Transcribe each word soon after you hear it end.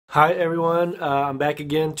Hi everyone, I'm back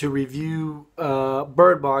again to review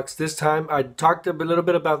Bird Box. This time I talked a little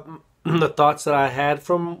bit about the thoughts that I had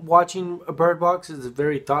from watching Bird Box. It's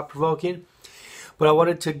very thought-provoking, but I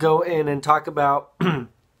wanted to go in and talk about the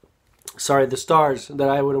stars that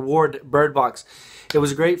I would award Bird Box. It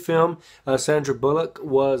was a great film. Sandra Bullock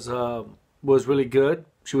was really good.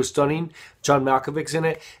 She was stunning. John Malkovich's in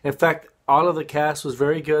it. In fact, all of the cast was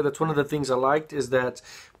very good. That's one of the things I liked, is that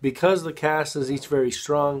because the cast is each very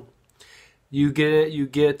strong, you get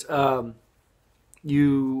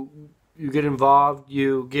involved,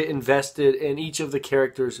 you get invested in each of the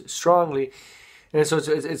characters strongly, and so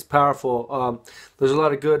it's powerful. There's a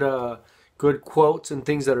lot of good quotes and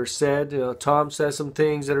things that are said. Tom says some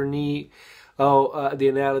things that are neat. The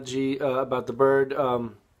analogy about the bird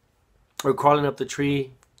or crawling up the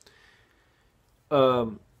tree.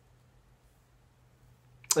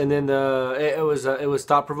 And then it was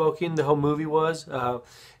thought provoking. The whole movie was.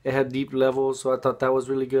 It had deep levels, so I thought that was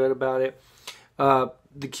really good about it.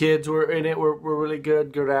 The kids were in it were really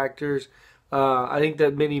good actors. I think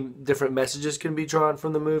that many different messages can be drawn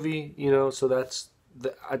from the movie. So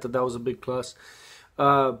I thought that was a big plus.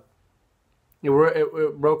 It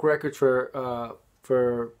broke records for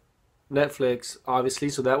Netflix, obviously,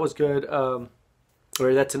 so that was good. Or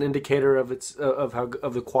that's an indicator of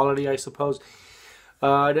the quality, I suppose.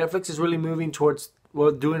 Netflix is really moving towards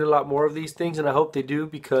doing a lot more of these things, and I hope they do,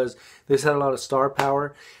 because this had a lot of star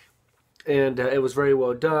power, and it was very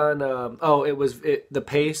well done. The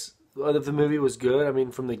pace of the movie was good. I mean,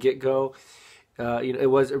 from the get go, it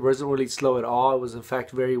wasn't really slow at all. It was in fact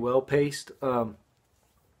very well paced. So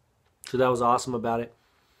that was awesome about it,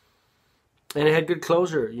 and it had good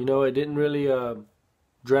closure. It didn't really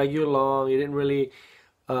drag you along. It didn't really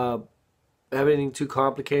have anything too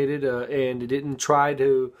complicated, and it didn't try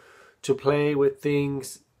to play with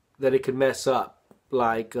things that it could mess up,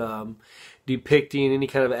 like depicting any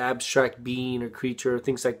kind of abstract being or creature or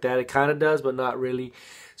things like that. It kind of does, but not really.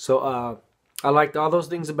 So I liked all those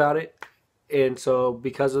things about it, and so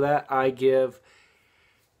because of that, I give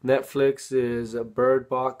Netflix is a Bird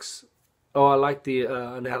Box. Oh, I like the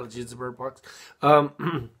analogy. It's a Bird Box.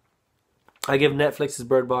 I give Netflix's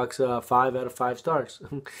Bird Box 5 out of 5 stars.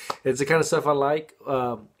 It's the kind of stuff I like,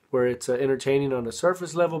 where it's entertaining on a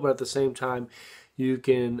surface level, but at the same time, you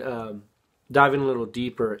can dive in a little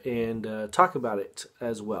deeper and talk about it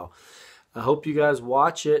as well. I hope you guys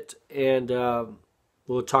watch it, and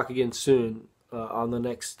we'll talk again soon on the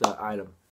next item.